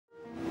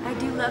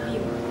love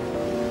you.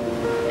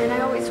 And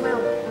I always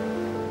will.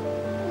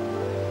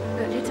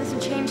 But it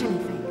doesn't change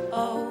anything.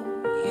 Oh,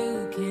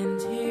 you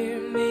can't hear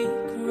me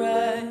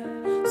cry.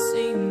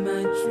 See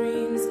my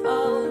dreams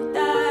all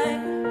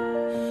die.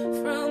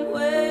 From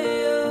where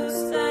you're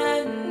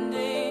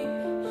standing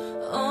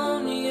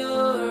on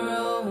your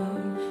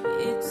own.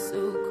 It's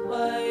so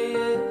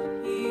quiet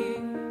here,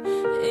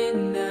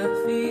 and I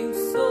feel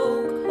so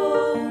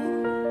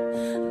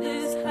cold.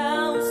 This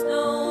house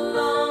no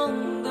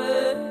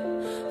longer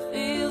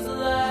feels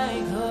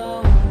like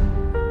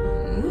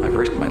home. I've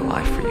risked my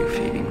life for you,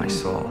 Phoebe, my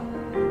soul,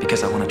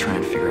 because I want to try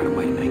and figure out a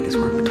way to make this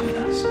work between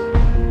us.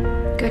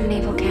 Good and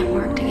evil can't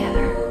work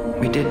together.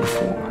 We did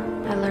before.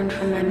 I learned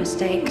from my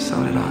mistakes.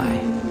 So did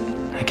I.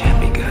 I can't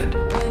be good.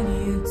 When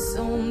you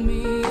told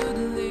me you'd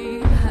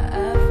leave,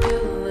 I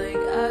feel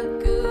like I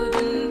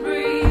couldn't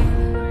breathe.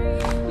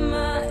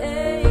 My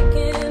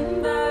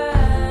aching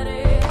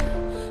body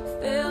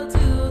fell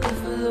to the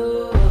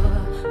floor.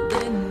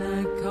 Then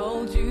I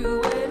called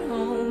you at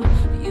home.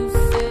 You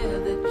said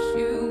that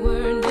you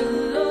weren't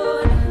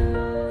alone.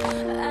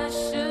 I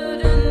should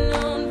have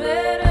known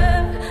better.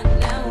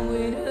 Now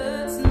it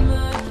hurts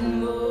much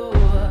more.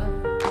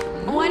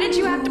 Why did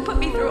you have to put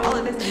me through all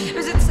of this?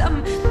 Was it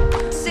some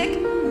sick,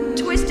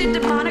 twisted,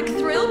 demonic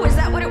thrill? Was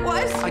that what it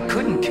was? I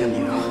couldn't kill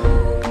you.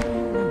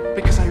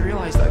 Because I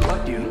realized I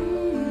loved you.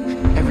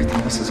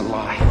 Everything else is a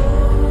lie.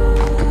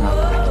 But not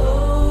that.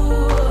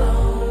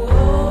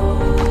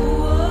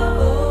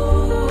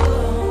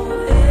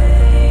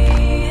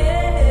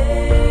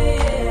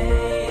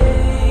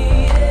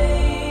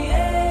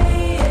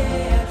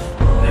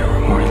 There were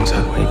mornings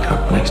I'd wake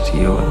up next to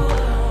you and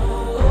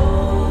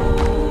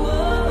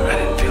I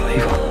didn't feel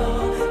evil.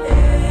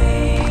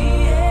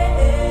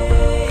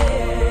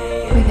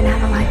 We can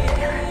have a life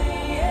together.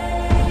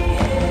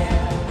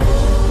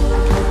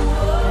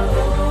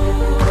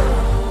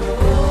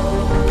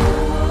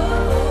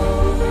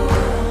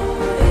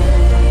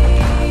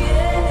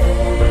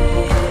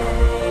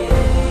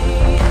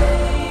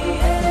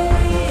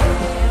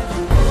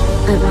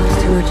 I've lost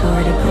too much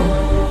already, Paul.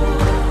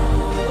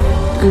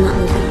 I'm not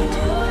losing you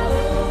too.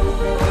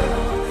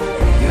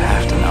 You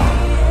have to know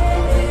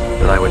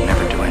that I would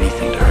never do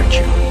anything to hurt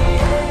you.